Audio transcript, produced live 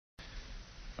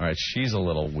All right, she's a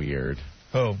little weird.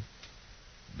 Who?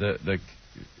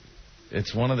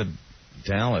 It's one of the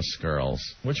Dallas girls.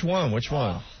 Which one?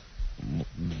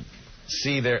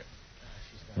 See there.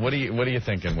 What are you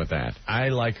thinking with that? I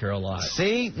like her a lot.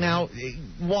 See now,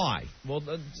 why? Well,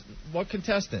 what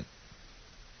contestant?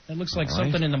 That looks like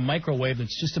something in the microwave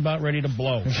that's just about ready to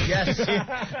blow. Yes.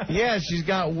 Yeah, she's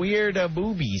got weird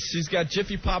boobies. She's got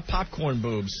Jiffy Pop popcorn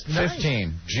boobs. Nice.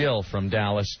 15. Jill from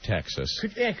Dallas, Texas.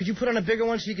 Could you put on a bigger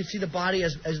one so you could see the body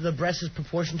as the breast is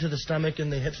proportioned to the stomach and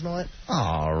the hips and all that?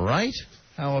 All right.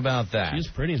 How about that? She's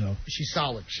pretty, though. She's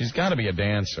solid. She's got to be a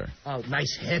dancer. Oh,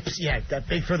 nice hips. Yeah, that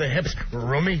big for the hips.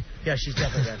 Roomy. Yeah, she's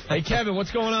definitely that. Hey, Kevin,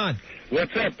 what's going on?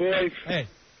 What's up, boys? Hey.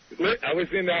 Look, I was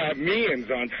in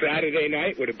Meehan's on Saturday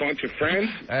night with a bunch of friends.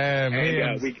 And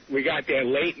we got there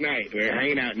late night. We were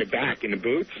hanging out in the back in the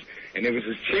booths. And there was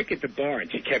this chick at the bar,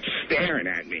 and she kept staring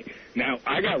at me. Now,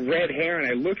 I got red hair, and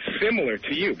I look similar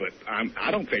to you, but I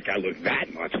don't think I look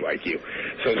that much like you.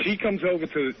 So she comes over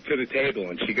to the table,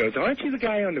 and she goes, aren't you the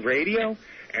guy on the radio?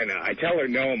 And I tell her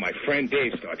no, and my friend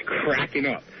Dave starts cracking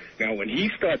up. Now, when he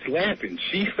starts laughing,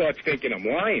 she starts thinking I'm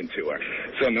lying to her.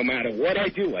 So no matter what I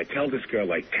do, I tell this girl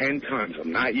like 10 times,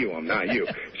 I'm not you, I'm not you.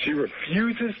 She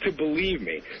refuses to believe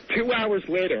me. 2 hours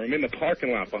later, I'm in the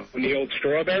parking lot behind the old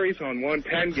Strawberries on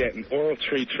 110 getting oral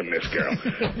treats from this girl.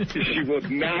 She would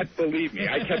not believe me.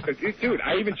 I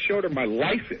even showed her my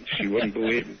license. She wouldn't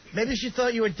believe me. Maybe she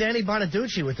thought you were Danny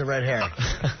Bonaducci with the red hair.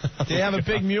 Do you have a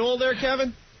big mule there,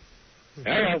 Kevin?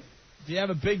 Hello. Do you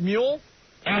have a big mule?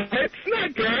 It's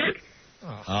not good.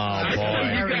 Oh, boy.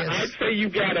 I'd say you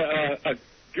got a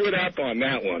good up on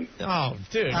that one. Oh,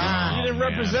 dude. You didn't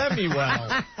represent me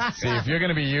well. See, if you're going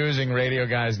to be using radio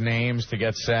guys' names to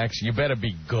get sex, you better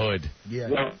be good. Yeah.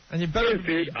 Well, and you better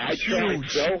dude, I tried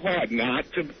so hard not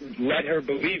to let her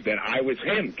believe that I was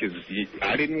him because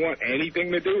I didn't want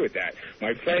anything to do with that.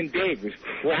 My friend Dave was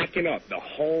cracking up the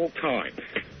whole time.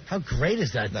 How great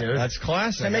is that, dude? That's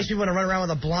classic. That makes me want to run around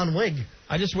with a blonde wig.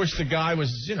 I just wish the guy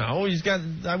was,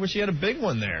 I wish he had a big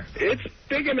one there. It's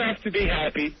big enough to be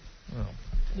happy. Oh,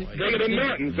 bigger than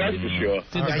Martin's, that's for sure.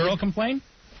 Did the girl complain?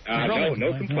 No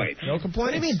complaints. No complaints?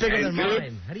 What do you mean bigger than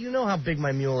mine? How do you know how big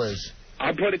my mule is?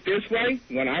 I'll put it this way.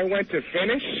 When I went to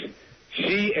finish,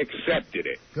 she accepted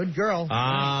it. Good girl.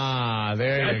 Ah,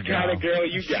 there you go. That's the kind of girl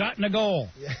you got. Shot in the goal.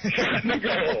 Shot in the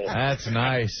goal. That's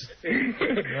nice. All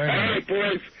right,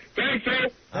 boys. Thanks, Al.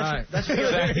 All right. That's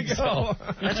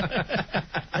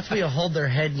where you hold their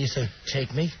head and you say,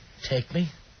 take me, take me.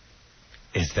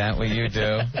 Is that what you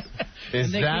do?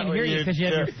 Is they that can't what hear you because you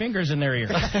have your fingers in their ear.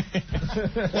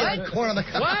 What? Corn on the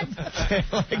cob.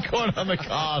 What? Like corn on the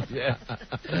cob, yeah.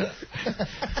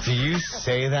 Do you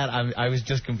say that? I was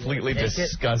just completely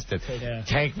disgusted.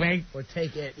 Take me? Or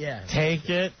take it, yeah. Take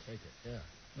it? Take it, yeah.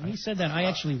 When he said that, I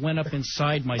actually went up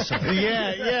inside myself.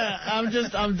 Yeah.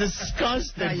 I'm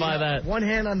disgusted by that. One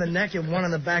hand on the neck and one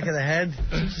on the back of the head.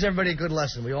 Teaches everybody a good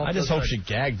lesson. We all. I just hope she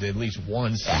gagged at least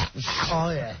once.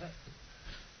 Oh, yeah.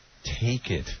 Take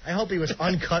it. I hope he was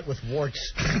uncut with warts.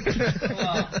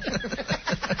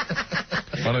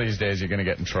 One of these days you're going to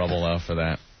get in trouble, though, for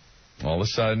that. All of a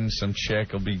sudden, some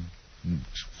chick will be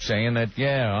saying that,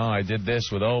 I did this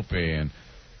with Opie, and,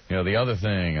 the other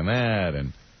thing, and that,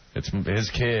 and it's his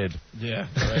kid. Yeah,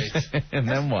 right. And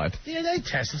then what? DNA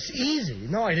test. It's easy.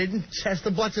 No, I didn't test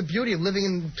the Bloods of Beauty of living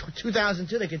in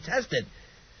 2002. They could test it.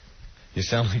 You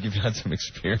sound like you've had some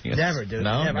experience. Never, dude.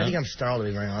 No? Never. I think I'm startled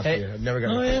to be very honest with you. I've never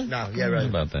got yeah? No, yeah, right.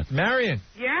 About that. Marion.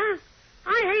 Yeah?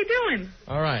 Hi, how you doing?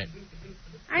 All right.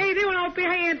 How you doing, Opie?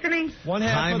 Hi, Anthony. One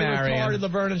half of the retarded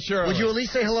Laverne and Shirley. Would you at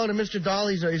least say hello to Mr. Dahl?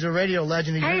 He's a radio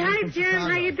legend. He's Hi, from Jim. Chicago.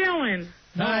 How you doing?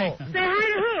 Hi. Say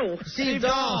hi to who? Steve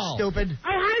Dahl, stupid. Oh,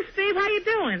 hi, Steve. How you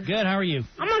doing? Good. How are you?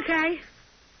 I'm okay.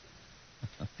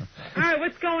 All right,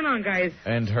 what's going on, guys?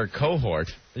 And her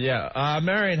cohort. Yeah.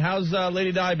 Marion, how's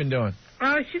Lady Di been doing?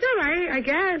 She's all right, I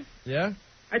guess. Yeah?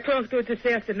 I talked to her this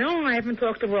afternoon. I haven't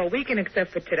talked to her all weekend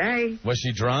except for today. Was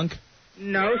she drunk?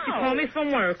 No, she called me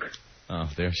from work. Oh,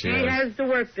 there she is. She has to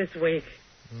work this week.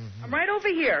 Mm-hmm. I'm right over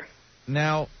here.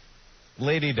 Now,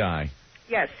 Lady Di.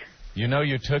 Yes.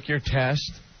 You took your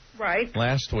test. Right.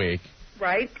 Last week.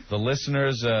 Right. The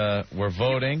listeners were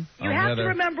voting. You have to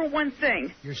remember one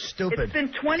thing. You're stupid. It's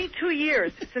been 22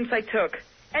 years since I took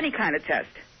any kind of test.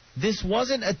 This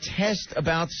wasn't a test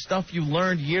about stuff you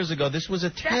learned years ago. This was a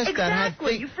test that had...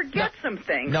 Exactly. You forget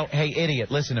something. No, hey, idiot,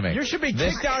 listen to me. You should be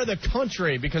kicked out of the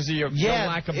country because of your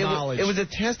lack of knowledge. It was a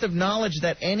test of knowledge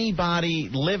that anybody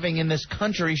living in this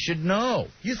country should know.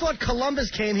 You thought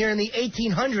Columbus came here in the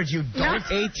 1800s, you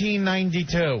dope.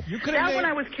 1892. That one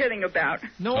I was kidding about.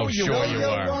 No, you sure weren't. you were.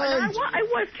 I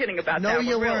was kidding about that one,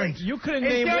 you really. weren't. You could have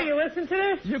Hey, named... Joe, you listen to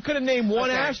this? You could have named one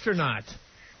astronaut.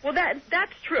 Well,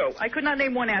 that's true. I could not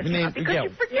name one astronaut because you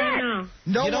forget.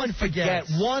 No you one don't forget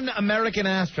one American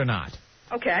astronaut.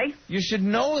 Okay. You should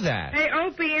know that. Hey,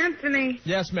 Opie, Anthony.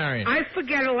 Yes, Marion. I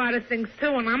forget a lot of things, too,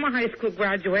 and I'm a high school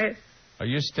graduate. Are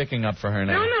you sticking up for her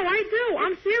now? No, I do.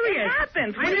 I'm serious. It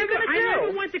happens. What I are you going to do?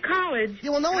 never went to college.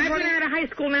 Yeah, well, no one's I've been out of high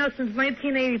school now since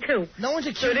 1982. No one's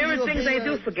accusing So there you are of things being I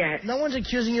do forget. No one's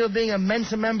accusing you of being a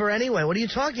Mensa member anyway. What are you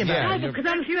talking about? No, because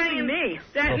I'm saying me.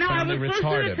 That, no, I was Profoundly listening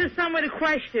retarded. to some of the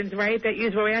questions, right, that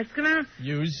you were asking her.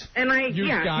 Use. And I, You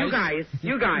yeah, guys.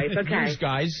 you guys, okay. Use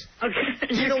guys. Okay.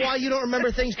 You know why you don't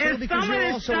remember things, too? And Because some of you're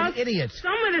the also stuff, an idiot.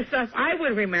 Some of the stuff I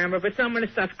would remember, but some of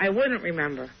the stuff I wouldn't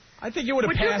remember. I think you would have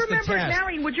Would you passed the remember, test.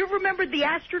 Marion, would you remember the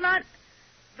astronaut?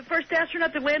 The first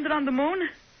astronaut that landed on the moon?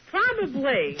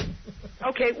 Probably.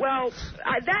 Okay, well,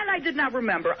 that I did not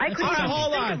remember. I couldn't All right, even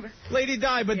hold think on. of it. Lady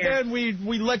Di, but Yeah. then we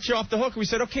let you off the hook. We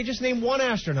said, okay, just name one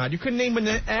astronaut. You couldn't name an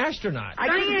astronaut.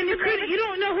 Diane, you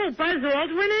don't know who Buzz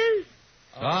Aldrin is?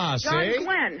 Ah, John see?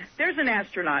 Glenn. There's an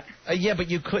astronaut. Yeah, but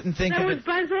you couldn't think That of was it.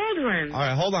 Buzz Aldrin. All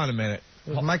right, hold on a minute.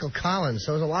 It was Michael Collins,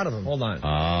 so there's a lot of them. Hold on.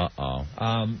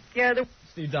 Uh-oh. Yeah,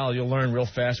 Steve Dahl, you'll learn real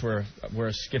fast. We're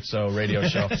a schizo radio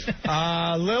show.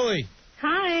 Lily.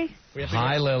 Hi.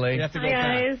 Hi, Lily. We have to go Hi,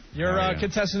 back. guys. You're How are you?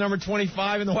 contestant number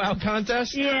 25 in the Wild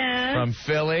Contest? Yeah. From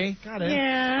Philly. Got it.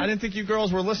 Yeah. I didn't think you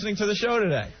girls were listening to the show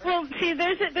today. Well, see,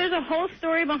 there's a whole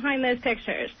story behind those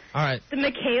pictures. All right. The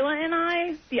Michaela and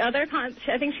I, the other,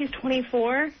 I think she's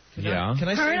 24. Yeah. Can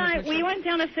I see Her your and I, picture? we went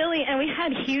down to Philly and we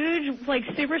had huge, like,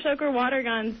 Super Soaker water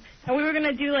guns, and we were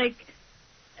gonna do like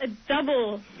a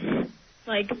double,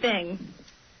 like, thing,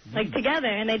 like together,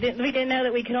 and we didn't know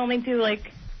that we could only do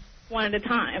like one at a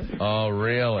time. Oh,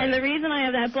 really? And the reason I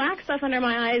have that black stuff under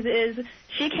my eyes is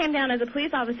she came down as a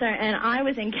police officer, and I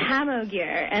was in camo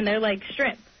gear, and they're like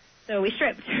stripped. So we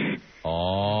stripped.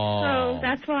 Oh. So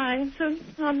that's why. So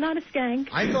I'm not a skank.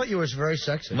 I thought you were very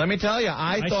sexy. Let me tell you,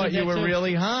 I thought said you that were too.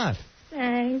 really hot.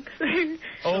 Thanks.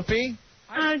 Opie?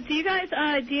 Do you guys,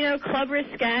 do you know Club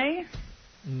Risque?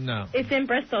 No. It's in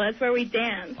Bristol. That's where we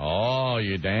dance. Oh,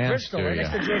 you danced, Bristol, do right you?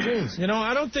 next to Georgine's. You know,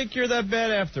 I don't think you're that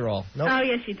bad after all. Nope. Oh,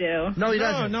 yes, you do. No, he No,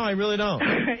 doesn't. no, I really don't.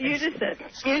 you're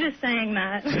just saying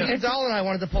that. Steve Dahl and I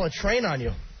wanted to pull a train on you.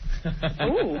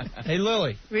 Ooh, Hey,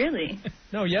 Lily. really?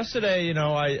 No, yesterday, you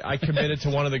know, I committed to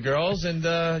one of the girls, and,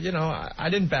 you know, I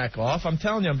didn't back off. I'm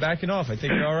telling you, I'm backing off. I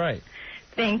think you're all right.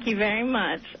 Thank you very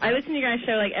much. I listen to your guys'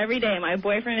 show like every day. My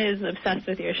boyfriend is obsessed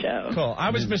with your show. Cool. I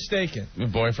was mistaken. Your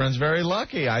boyfriend's very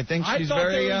lucky. I think she's thought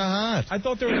very there was- hot. I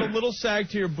thought there was a little sag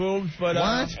to your boobs, but...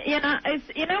 What? Yeah,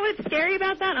 you know what's scary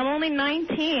about that? I'm only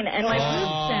 19, and my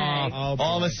boobs sag. Oh,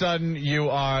 All of a sudden, you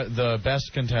are the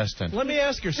best contestant. Let me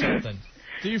ask you something.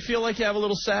 Do you feel like you have a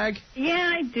little sag?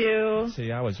 Yeah, I do.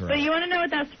 See, I was right. But you want to know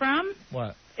what that's from?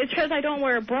 What? It's because I don't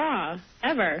wear a bra,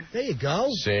 ever. There you go.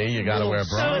 See, you got to wear a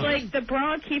bra. So, like, the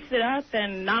bra keeps it up,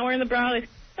 and not wearing the bra, it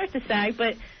starts to sag,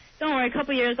 but don't worry, a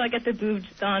couple years I'll get the boobs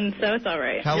done, so it's all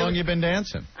right. How long you been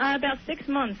dancing? About 6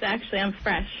 months, actually. I'm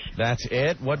fresh. That's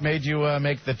it? What made you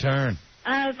make the turn?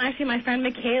 Actually, my friend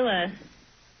Michaela,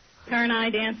 her and I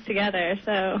danced together,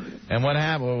 so And what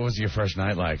happened? What was your first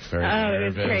night like? Very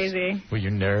nervous? it was crazy. Were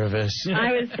you nervous?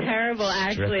 I was terrible,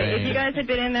 actually. Stripping. If you guys had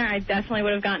been in there, I definitely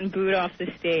would have gotten booed off the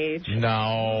stage.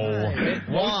 No.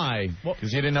 Why?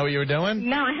 Because you didn't know what you were doing?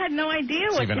 No, I had no idea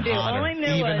what even to do. hotter. All I knew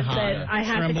Even was hotter. that I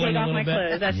had to Trembling take a off my little bit.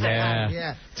 clothes. That's Yeah.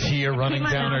 Yeah. Tear running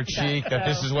my down her mouth shut, cheek that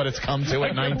this so. is what it's come to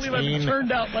at 19.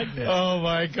 Turned out like this. Oh,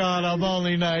 my God, I'm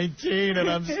only 19 and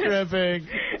I'm stripping.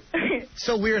 It's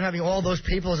so weird having all those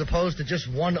people as opposed to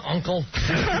just one uncle.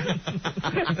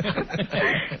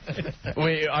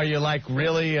 Wait, are you like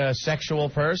really a sexual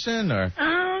person, or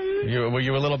were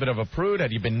you a little bit of a prude?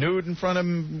 Had you been nude in front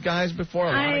of guys before?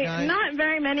 A lot of guys? Not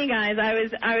very many guys.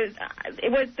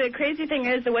 What the crazy thing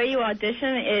is, the way you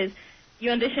audition is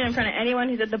you audition in front of anyone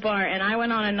who's at the bar, and I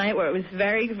went on a night where it was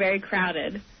very, very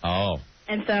crowded. Oh.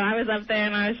 And so I was up there,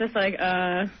 and I was just like,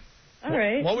 all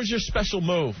right. What was your special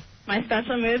move? My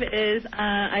special move is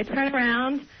I turn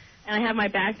around, and I have my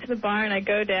back to the bar, and I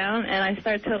go down, and I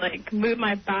start to, like, move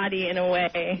my body in a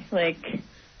way, like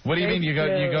What do you mean? You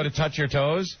go to touch your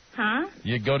toes? Huh?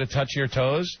 You go to touch your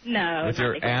toes? No. With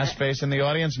your ass face in the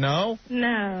audience? No?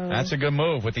 No. That's a good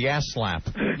move, with the ass slap.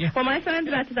 Well, my son's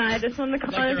about to die. I just wanted to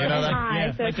call and say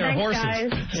hi. So like they're thanks, horses.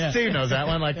 guys. Yeah. Steve knows that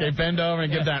one, like they bend over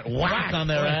and give that whack on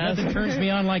their ass. Nothing turns me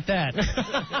on like that.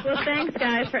 Well, thanks,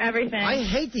 guys, for everything. I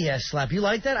hate the ass slap. You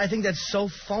like that? I think that's so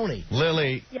phony.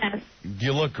 Lily, Yes.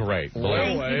 you look great.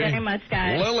 Thank you very much,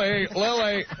 guys.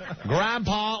 Lily,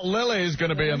 Grandpa Lily's going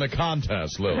to be in the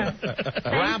contest, Lily. Thanks,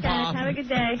 Grandpa. guys. Have a good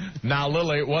day. Now,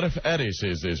 Lily, what if Eddie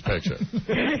sees these pictures? Look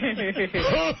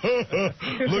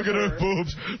at her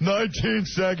boobs, 19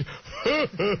 seconds.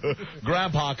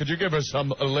 Grandpa, could you give her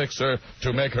some elixir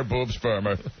to make her boobs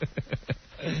firmer?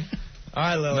 All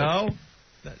right, Lily. No?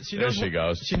 There she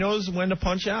goes. She knows when to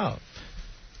punch out.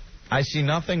 I see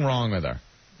nothing wrong with her.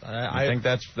 I think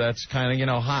that's kind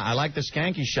of, hot. I like the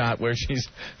skanky shot where she's,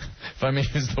 if I may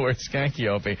use the word skanky,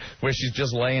 Opie, where she's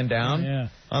just laying down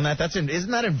on that.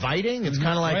 Isn't that inviting? It's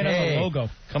kind of like, right hey, on the logo.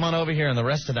 Come on over here, and the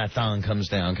rest of that thong comes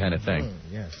down kind of thing.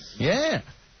 Yes. Yeah.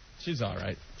 She's all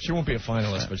right. She won't be a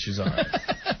finalist, but she's all right.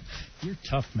 You're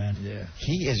tough, man. Yeah.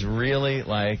 He is really,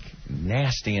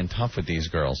 nasty and tough with these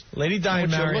girls. Lady Di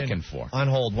and What you're Marion looking for. on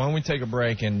hold. Why don't we take a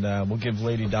break, and we'll give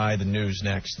Lady Di the news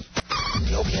next.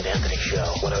 The Opie and Anthony Show,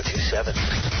 102.7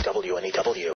 WNEW.